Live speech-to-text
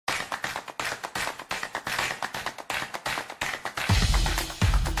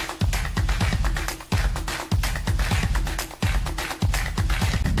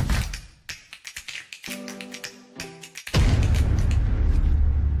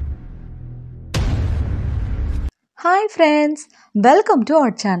Hi friends, welcome to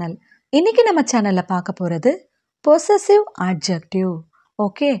our channel. இன்னைக்கு நம்ம சேனல்ல பார்க்க போறது possessive adjective.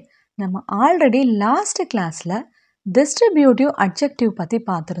 Okay, நம்ம ஆல்ரெடி லாஸ்ட் கிளாஸ்ல distributive adjective பத்தி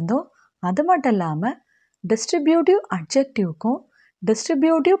பார்த்திருந்தோம். அது மட்டும் இல்லாம distributive adjectiveக்கும்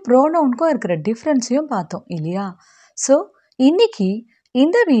distributive pronounக்கும் இருக்கிற டிஃபரன்ஸையும் பார்த்தோம் இல்லையா? ஸோ இன்னைக்கு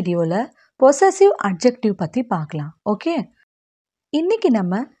இந்த வீடியோல possessive adjective பத்தி பார்க்கலாம். ஓகே, இன்னைக்கு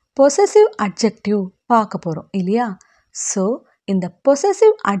நம்ம possessive adjective பார்க்க போகிறோம் இல்லையா? ஸோ இந்த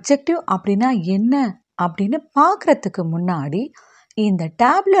possessive adjective அப்படின்னா என்ன அப்படின்னு பார்க்குறதுக்கு முன்னாடி இந்த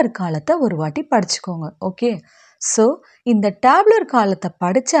டேப்லர் காலத்தை ஒரு வாட்டி படிச்சுக்கோங்க. ஓகே, ஸோ இந்த டேப்லர் காலத்தை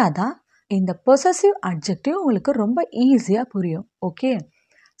படித்தாதான் இந்த possessive adjective உங்களுக்கு ரொம்ப ஈஸியாக புரியும். Okay,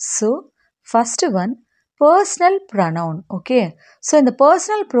 so first one personal pronoun. Okay, so இந்த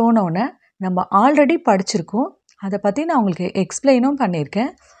பர்சனல் ப்ரோனவுனை நம்ம ஆல்ரெடி படிச்சிருக்கோம். அதை பற்றி நான் உங்களுக்கு எக்ஸ்பிளைனும்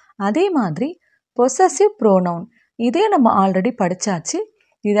பண்ணியிருக்கேன். அதே மாதிரி பொசசிவ் ப்ரோனவுன் இதையும் நம்ம ஆல்ரெடி படித்தாச்சு.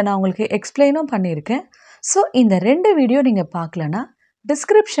 இதை நான் உங்களுக்கு எக்ஸ்பிளைனும் பண்ணியிருக்கேன். ஸோ இந்த ரெண்டு வீடியோ நீங்கள் பார்க்கலன்னா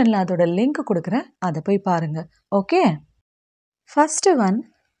டிஸ்கிரிப்ஷனில் அதோட லிங்க் கொடுக்குறேன், அதை போய் பாருங்கள். Okay, first one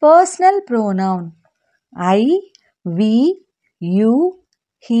personal pronoun. I, we, you,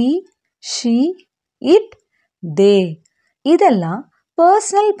 he, she, it, தே இதெல்லாம்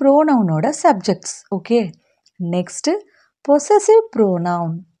personal ப்ரோனவுனோட subjects. Okay, next possessive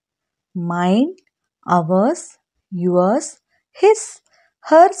pronoun. Mine, ours, yours, his,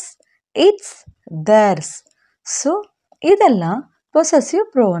 hers, its, theirs. So இதெல்லாம் possessive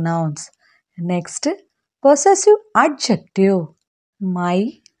pronouns. Next, possessive adjective. My,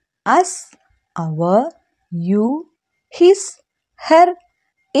 us, our, you, his, her,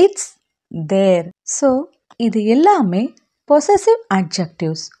 its, their. So இது எல்லாமே possessive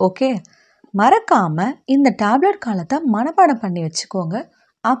adjectives. Okay, மறக்காமல் இந்த tablet காலத்தை மனப்பாடம் பண்ணி வச்சுக்கோங்க.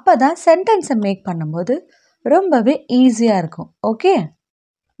 அப்போ தான் சென்டென்ஸை மேக் பண்ணும்போது ரொம்பவே ஈஸியாக இருக்கும். Okay,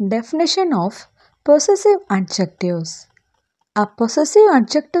 definition of possessive adjectives. A possessive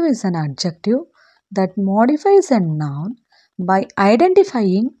adjective is an adjective that modifies a noun by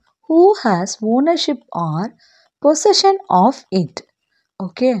identifying who has ownership or possession of it.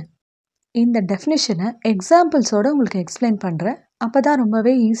 Okay, இந்த டெஃபினிஷனை எக்ஸாம்பிள்ஸோடு உங்களுக்கு எக்ஸ்பிளைன் பண்ணுறேன். அப்போ தான்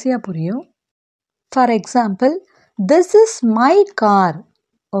ரொம்பவே ஈஸியாக புரியும். For example, this is my car.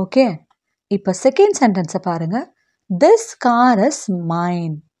 Okay, இப்போ second சென்டென்ஸை பாருங்கள். This car is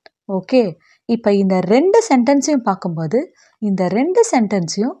mine. Okay, இப்போ இந்த ரெண்டு சென்டென்ஸையும் பார்க்கும்போது இந்த ரெண்டு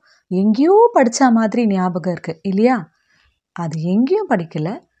சென்டென்ஸையும் எங்கேயோ படித்த மாதிரி ஞாபகம் இருக்குது இல்லையா? அது எங்கேயும்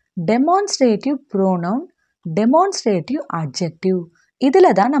படிக்கலை. டெமான்ஸ்ட்ரேட்டிவ் ப்ரோனவுன், டெமான்ஸ்ட்ரேட்டிவ் அட்ஜெக்டிவ்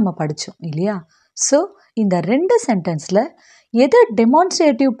இதில் தான் நம்ம படித்தோம் இல்லையா? ஸோ இந்த ரெண்டு சென்டென்ஸில் எது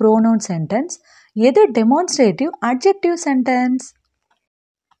டெமான்ஸ்ட்ரேட்டிவ் ப்ரோனவுன் சென்டென்ஸ், எது demonstrative adjective sentence?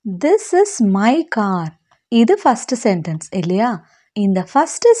 This is my car இது ஃபஸ்ட்டு சென்டென்ஸ் இல்லையா? இந்த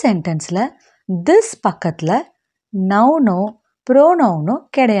ஃபஸ்ட்டு சென்டென்ஸில் திஸ் பக்கத்தில் நவுனோ ப்ரோனவுனோ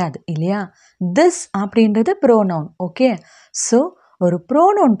கிடையாது இல்லையா? திஸ் அப்படின்றது ப்ரோனவுன். ஓகே, ஸோ ஒரு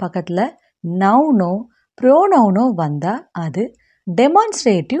ப்ரோனவுன் பக்கத்தில் நவுனோ ப்ரோனவுனோ வந்தால் அது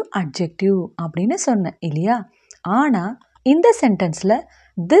டெமான்ஸ்ட்ரேட்டிவ் அட்ஜெக்டிவ் அப்படின்னு சொன்னேன் இல்லையா? ஆனால் இந்த சென்டென்ஸில்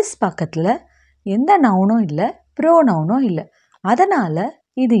திஸ் பக்கத்தில் எந்த நவுனும் இல்லை, ப்ரோனவுனும் இல்லை. அதனால்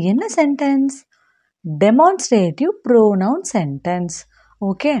இது என்ன sentence? Demonstrative pronoun sentence.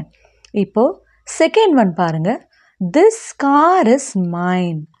 Okay, இப்போது செகண்ட் ஒன் பாருங்கள். This car is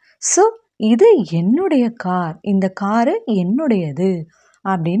mine. So இது என்னுடைய கார், இந்த காரு என்னுடையது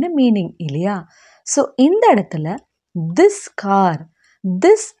அப்படின்னு மீனிங் இல்லையா? ஸோ இந்த இடத்துல திஸ் கார்,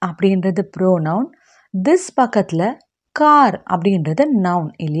 திஸ் அப்படின்றது ப்ரோனவுன், திஸ் பக்கத்தில் கார் அப்படின்றது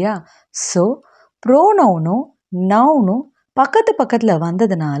நவுன் இல்லையா? ஸோ ப்ரோனவுனும் நவுனும் பக்கத்து பக்கத்தில்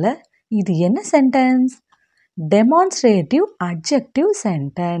வந்ததுனால இது என்ன sentence? Demonstrative adjective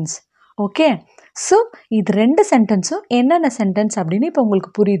sentence. Okay, so இது ரெண்டு சென்டென்ஸும் என்னென்ன சென்டென்ஸ் அப்படின்னு இப்போ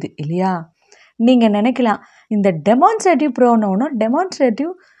உங்களுக்கு புரியுது இல்லையா? நீங்கள் நினைக்கலாம், இந்த டெமான்ஸ்ட்ரேட்டிவ் ப்ரோனவுனும்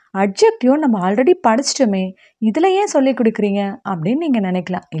டெமான்ஸ்ட்ரேட்டிவ் அட்ஜெக்டிவும் நம்ம ஆல்ரெடி படிச்சிட்டோமே, இதில் ஏன் சொல்லி கொடுக்குறீங்க அப்படின்னு நீங்கள்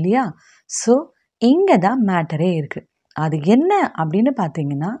நினைக்கலாம் இல்லையா? ஸோ இங்கே தான் மேட்டரே இருக்குது. அது என்ன அப்படின்னு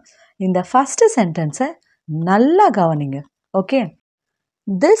பார்த்தீங்கன்னா, இந்த ஃபஸ்ட்டு சென்டென்ஸை நல்லா கவனிங்க. Okay,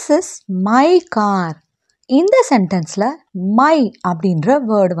 this is my car. இந்த சென்டென்ஸில் மை அப்படின்ற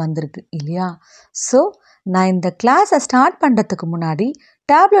வேர்டு வந்திருக்கு இல்லையா? ஸோ நான் இந்த கிளாஸை ஸ்டார்ட் பண்ணுறதுக்கு முன்னாடி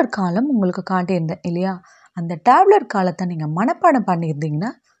டேப்லர் காலம் உங்களுக்கு காட்டியிருந்தேன் இல்லையா? அந்த டேப்லர் காலத்தை நீங்கள் மனப்பாடம்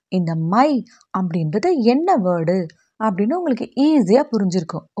பண்ணியிருந்தீங்கன்னா இந்த மை அப்படின்றது என்ன வேர்டு அப்படின்னு உங்களுக்கு ஈஸியாக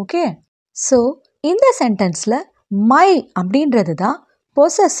புரிஞ்சிருக்கும். ஓகே, ஸோ இந்த சென்டென்ஸில் மை அப்படின்றது தான்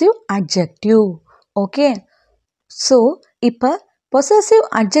பொசசிவ் அட்ஜெக்டிவ். ஓகே, ஸோ இப்போ பொசசிவ்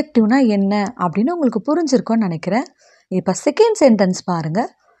அட்ஜெக்டிவ்னா என்ன அப்படின்னு உங்களுக்கு புரிஞ்சிருக்கும்னு நினைக்கிறேன். இப்போ செகண்ட் சென்டென்ஸ் பாருங்க.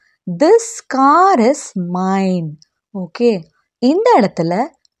 This car is mine. Okay, இந்த இடத்துல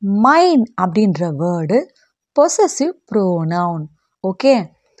மைன் அப்படின்ற word possessive pronoun. Okay,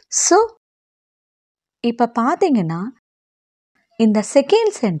 so இப்போ பார்த்தீங்கன்னா இந்த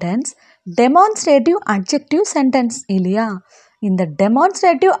second sentence demonstrative adjective sentence இல்லையா? இந்த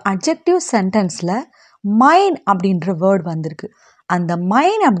டெமான்ஸ்ட்ரேட்டிவ் அட்ஜெக்டிவ் சென்டென்ஸில் மைன் அப்படின்ற வேர்டு வந்திருக்கு. அந்த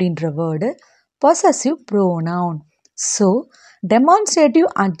மைன் அப்படின்ற word possessive pronoun. So demonstrative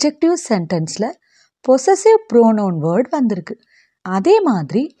adjective சென்டென்ஸில் possessive pronoun word வந்திருக்கு. அதே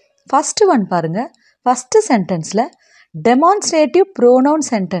மாதிரி ஃபஸ்ட்டு ஒன் பாருங்கள். ஃபஸ்ட்டு சென்டென்ஸில் டெமான்ஸ்ட்ரேட்டிவ் ப்ரோனவுன்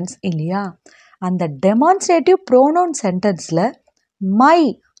சென்டென்ஸ் இல்லையா? அந்த டெமான்ஸ்ட்ரேட்டிவ் ப்ரோனவுன் சென்டென்ஸில் மை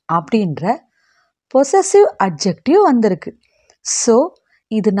அப்படின்ற பொசசிவ் அட்ஜெக்டிவ் வந்திருக்கு. ஸோ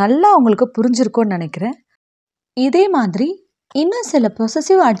இது நல்லா உங்களுக்கு புரிஞ்சிருக்கும்னு நினைக்கிறேன். இதே மாதிரி இன்னும் சில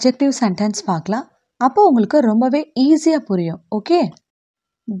பொசசிவ் அட்ஜெக்டிவ் சென்டென்ஸ் பார்க்கலாம். அப்போ உங்களுக்கு ரொம்பவே ஈஸியாக புரியும். Okay,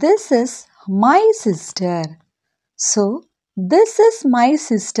 this is my sister. So this is my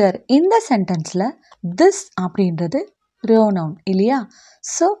sister இந்த சென்டென்ஸில் திஸ் அப்படின்றது ப்ரோனவுன் இல்லையா?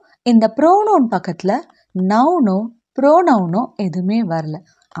 ஸோ இந்த ப்ரோனவுன் பக்கத்தில் நவுனோ ப்ரோனவுனோ எதுவுமே வரல.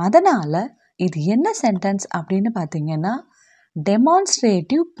 அதனால் இது என்ன சென்டென்ஸ் அப்படின்னு பார்த்தீங்கன்னா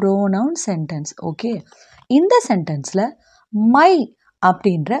டெமான்ஸ்ட்ரேட்டிவ் ப்ரோனவுன் சென்டென்ஸ். ஓகே, இந்த சென்டென்ஸில் மை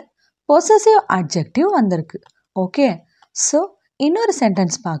அப்படின்ற பொசசிவ் அட்ஜெக்டிவ் வந்திருக்கு. ஓகே, ஸோ இன்னொரு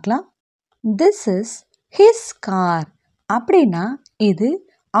சென்டென்ஸ் பார்க்கலாம். This is his car. அப்படின்னா இது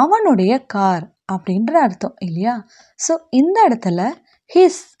அவனுடைய கார் அப்படின்ற அர்த்தம் இல்லையா? ஸோ இந்த இடத்துல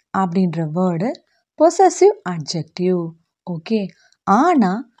ஹிஸ் அப்படின்ற வேர்டு பொசசிவ் அட்ஜெக்டிவ். ஓகே,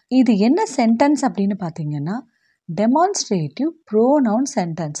 ஆனால் இது என்ன சென்டென்ஸ் அப்படின்னு பார்த்தீங்கன்னா டெமான்ஸ்ட்ரேட்டிவ் ப்ரோனவுன்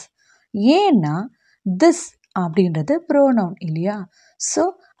சென்டென்ஸ். ஏன்னா திஸ் அப்படின்றது ப்ரோனவுன் இல்லையா? ஸோ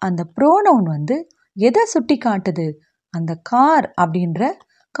அந்த ப்ரோனவுன் வந்து எதை சுட்டி காட்டுது? அந்த கார் அப்படின்ற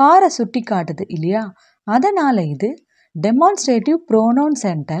காரை சுட்டி காட்டுது இல்லையா? அதனால் இது டெமான்ஸ்ட்ரேட்டிவ் ப்ரோனவுன்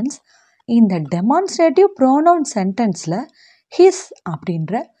சென்டென்ஸ். இந்த டெமான்ஸ்ட்ரேட்டிவ் ப்ரோனவுன் சென்டென்ஸில் ஹிஸ்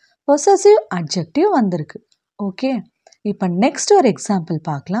அப்படின்ற பொசசிவ் அட்ஜெக்டிவ் வந்திருக்கு. ஓகே, இப்போ நெக்ஸ்ட் ஒரு எக்ஸாம்பிள்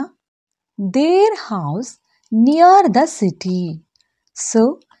பார்க்கலாம். Their house near the city. So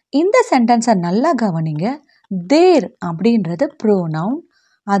இந்த சென்டென்ஸை நல்லா கவனிங்க. தேர் அப்படின்றது ப்ரோனவுன்,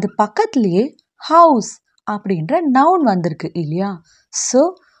 அது பக்கத்துலேயே ஹவுஸ் அப்படின்ற நவுன் வந்திருக்கு இல்லையா? ஸோ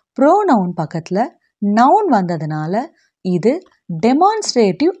ப்ரோனவுன் பக்கத்தில் நவுன் வந்ததுனால இது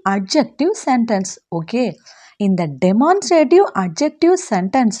டெமான்ஸ்ட்ரேட்டிவ் அட்ஜெக்டிவ் சென்டென்ஸ். ஓகே, இந்த டெமான்ஸ்ட்ரேட்டிவ் அட்ஜெக்டிவ்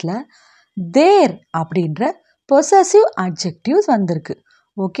சென்டென்ஸில் தேர் அப்படின்ற பொசசிவ் அட்ஜெக்டிவ்ஸ் வந்திருக்கு.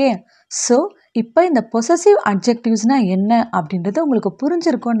 ஓகே, ஸோ இப்போ இந்த பொசசிவ் அட்ஜெக்டிவ்ஸ்னால் என்ன அப்படின்றது உங்களுக்கு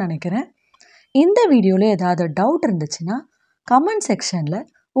புரிஞ்சிருக்கும்னு நினைக்கிறேன். இந்த வீடியோவில் ஏதாவது டவுட் இருந்துச்சுன்னா கமெண்ட் செக்ஷனில்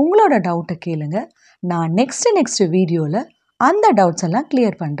உங்களோட டவுட்டை கேளுங்க. நான் நெக்ஸ்ட் வீடியோவில் அந்த டவுட்ஸ் எல்லாம்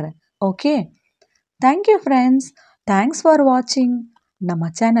கிளியர் பண்ணுறேன். Okay, thank you friends. Thanks for வாட்சிங். நம்ம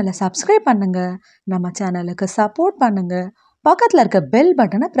சேனலை சப்ஸ்கிரைப் பண்ணுங்கள், நம்ம சேனலுக்கு சப்போர்ட் பண்ணுங்கள், பக்கத்தில் இருக்க பெல்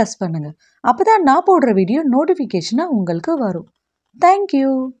பட்டனை ப்ரெஸ் பண்ணுங்கள். அப்போ தான் நான் போடுற வீடியோ நோட்டிஃபிகேஷனாக உங்களுக்கு வரும்.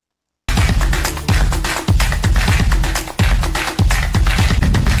 தேங்க்யூ.